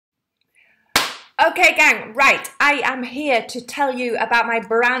Okay, gang, right. I am here to tell you about my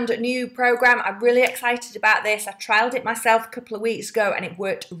brand new program. I'm really excited about this. I trialed it myself a couple of weeks ago and it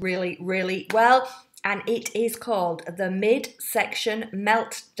worked really, really well. And it is called the Midsection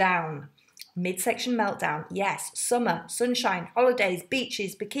Meltdown. Midsection Meltdown. Yes, summer, sunshine, holidays,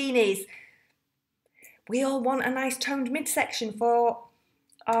 beaches, bikinis. We all want a nice toned midsection for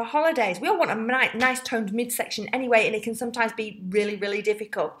our holidays. We all want a nice toned midsection anyway, and it can sometimes be really, really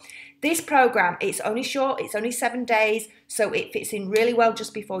difficult. This program, it's only short, it's only 7 days, so it fits in really well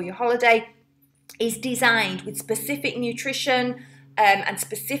just before your holiday. Is designed with specific nutrition and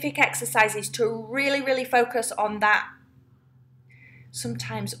specific exercises to really, really focus on that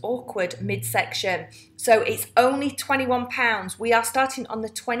sometimes awkward midsection. So it's only £21. We are starting on the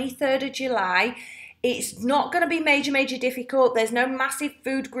 23rd of July. It's not going to be major difficult. There's no massive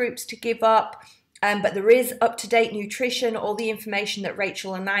food groups to give up, but there is up-to-date nutrition, all the information that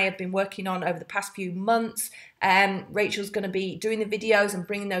Rachel and I have been working on over the past few months. Rachel's going to be doing the videos and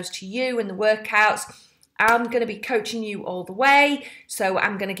bringing those to you and the workouts. I'm going to be coaching you all the way, so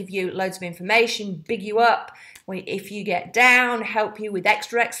I'm going to give you loads of information, big you up if you get down, help you with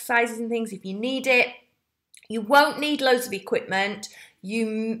extra exercises and things if you need it. You won't need loads of equipment.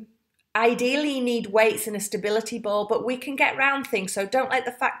 You ideally need weights and a stability ball, but we can get around things, so don't let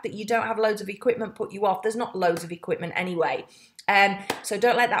the fact that you don't have loads of equipment put you off. There's not loads of equipment anyway, so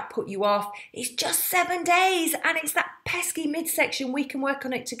don't let that put you off. It's just 7 days and it's that pesky midsection. We can work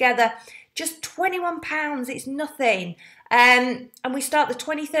on it together. Just £21, it's nothing. And we start the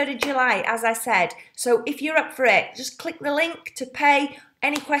 23rd of July, as I said. So if you're up for it, just click the link to pay.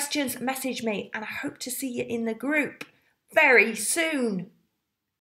 Any questions, message me, and I hope to see you in the group very soon.